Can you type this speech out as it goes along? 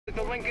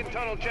the Lincoln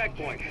Tunnel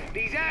checkpoint.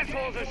 These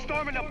assholes are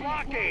storming the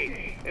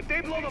blockade. If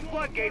they blow the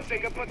floodgates, they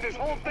can put this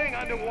whole thing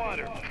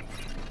underwater.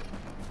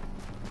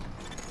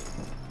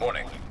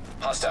 Warning.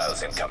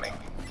 Hostiles incoming.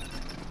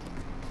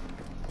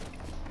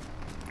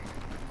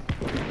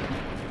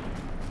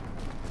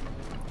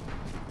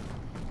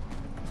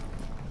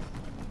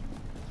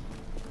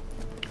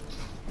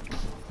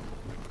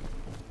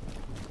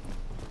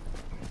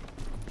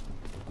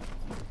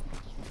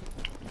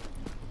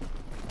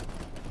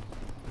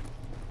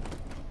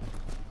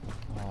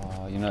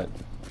 You know,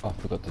 I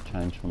forgot to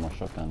change from my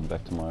shotgun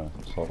back to my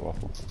assault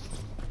rifle.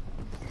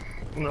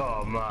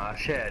 Oh,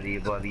 Marsh, how do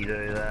you bloody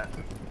do that?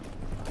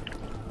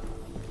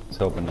 It's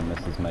helping the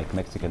missus make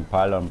Mexican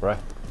pylon, bruh.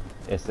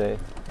 SA.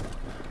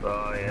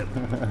 Oh, yeah.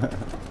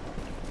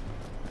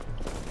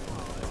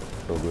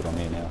 It's all good on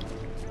here now.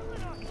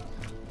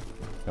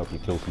 Help you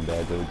kill some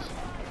bad dudes.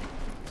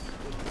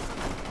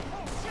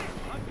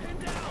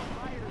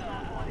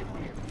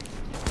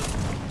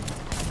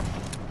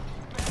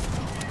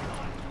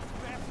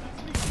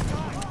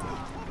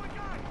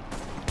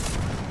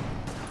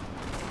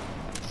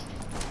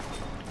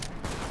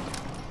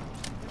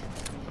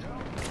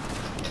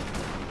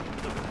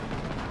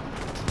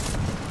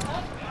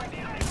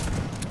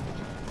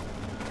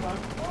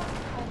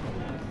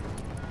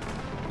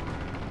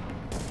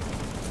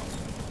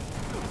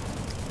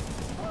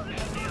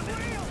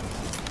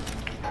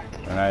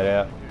 Grenade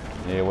out.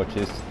 Yeah, watch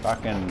this.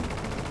 Fucking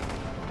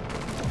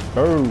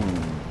boom.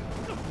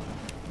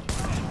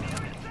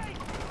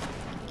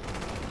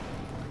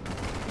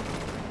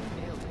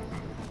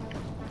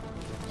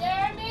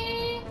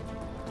 Jeremy!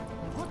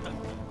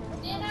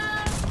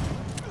 Dinner!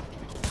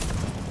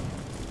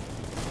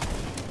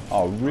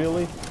 Oh,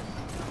 really?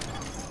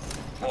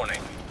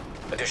 Warning.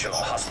 Additional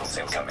hostiles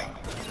incoming.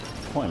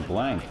 Point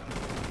blank.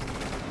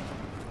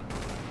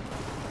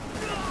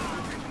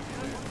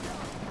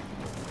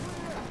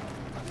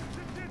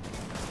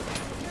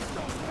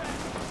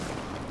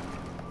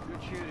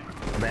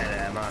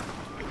 Bad ammo.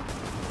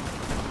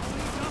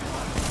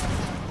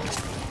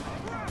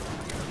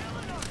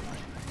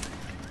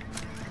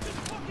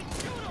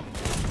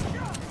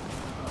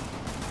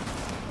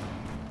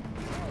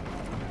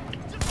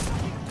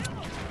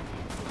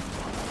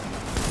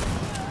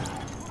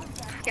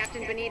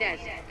 Captain Benitez,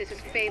 this is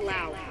Faye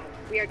Lau.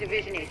 We are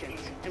division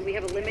agents, and we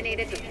have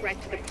eliminated the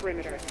threat to the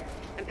perimeter.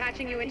 I'm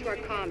patching you into our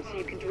comms so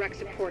you can direct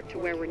support to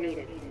where we're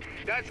needed.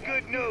 That's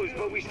good news,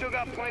 but we still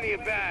got plenty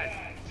of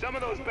bad. Some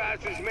of those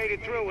bastards made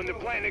it through and they're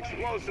planting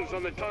explosives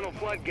on the tunnel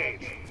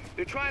floodgates.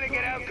 They're trying to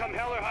get out come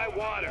hell or high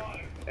water.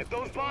 If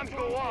those bombs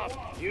go off,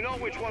 you know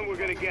which one we're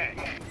gonna get.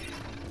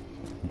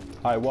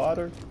 High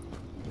water?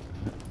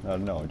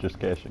 No, just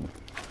caching.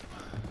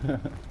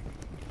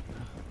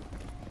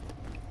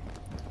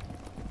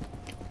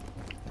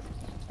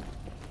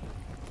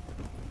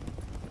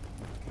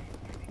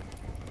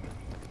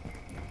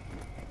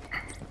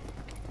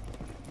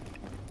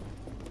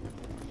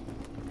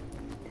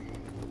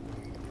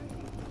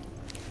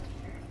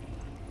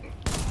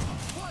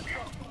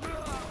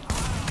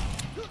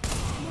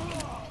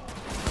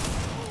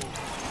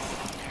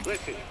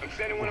 Listen, I'm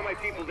sending one of my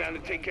people down to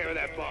take care of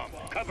that bomb.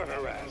 Cover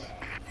her ass.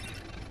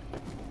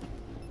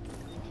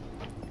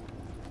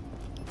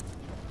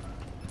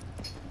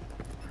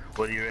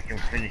 What do you reckon?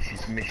 Finish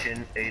this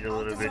mission, eat a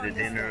little bit of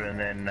dinner, and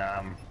then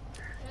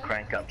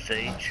crank up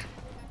Siege?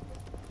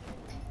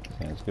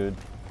 Sounds good.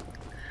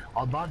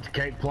 I'd like to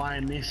keep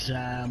playing this.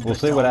 We'll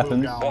see what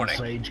happens. Warning.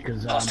 Siege,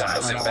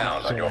 Hostiles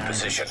inbound on your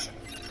position.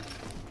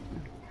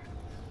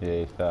 Yeah,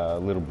 if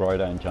little bro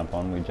don't jump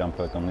on, we jump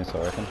back on this,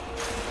 I reckon.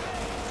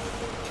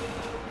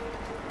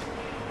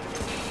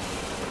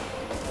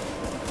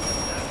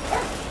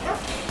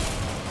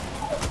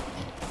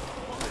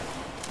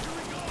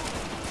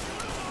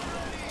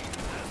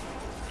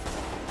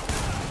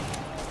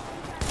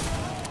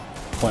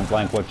 Point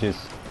blank, watch this.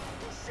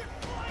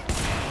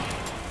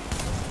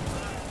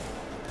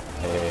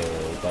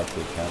 Hey, that's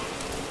it, cunt.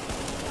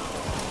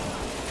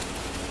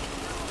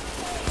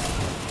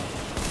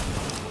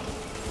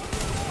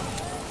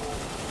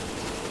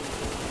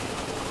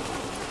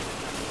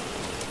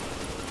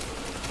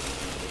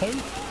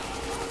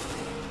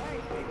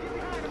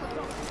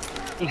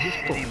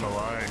 Leave him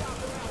alone.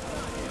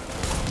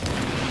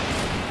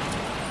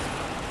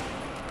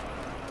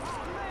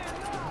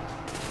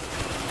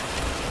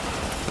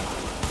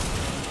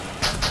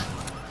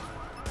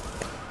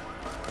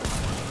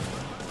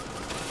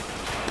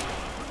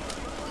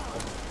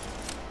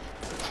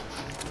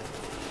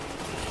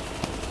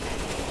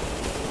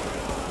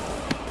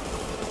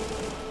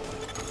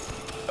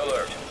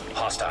 Alert.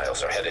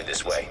 Hostiles are headed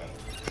this way.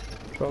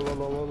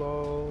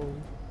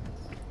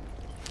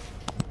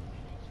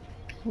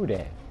 Who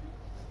that?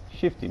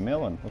 Shifty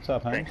Melon. What's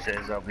up, honey? Thanks,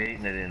 says I'll be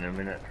eating it in a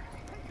minute.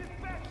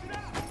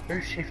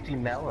 Who's Shifty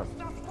Melon?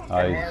 Oh,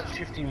 And how's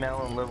Shifty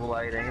Melon level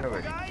 18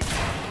 already?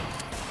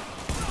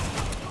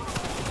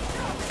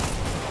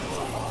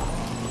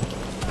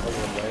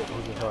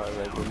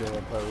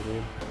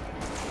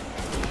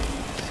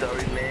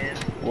 Sorry, man.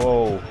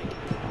 Whoa.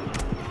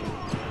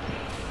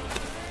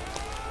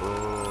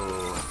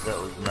 Oh, that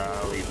was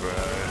gnarly, bro.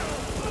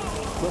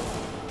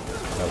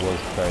 That was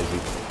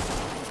crazy.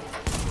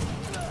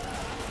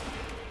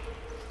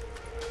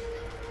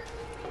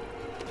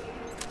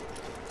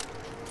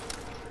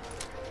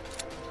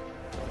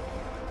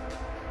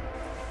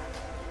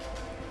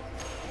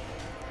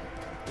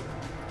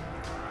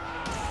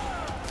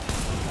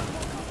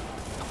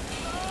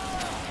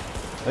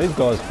 These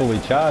guys fully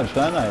charged,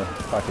 don't they?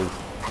 Fuckers.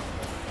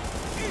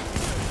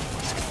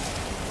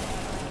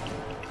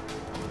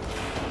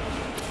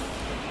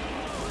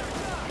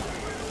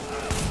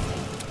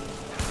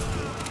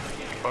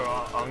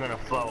 Alright, I'm gonna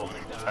flow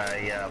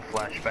a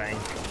flashbang.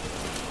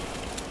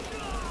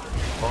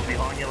 Oh,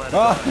 behind you, let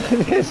Oh,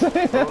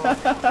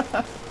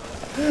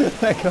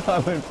 that guy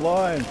went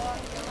flying.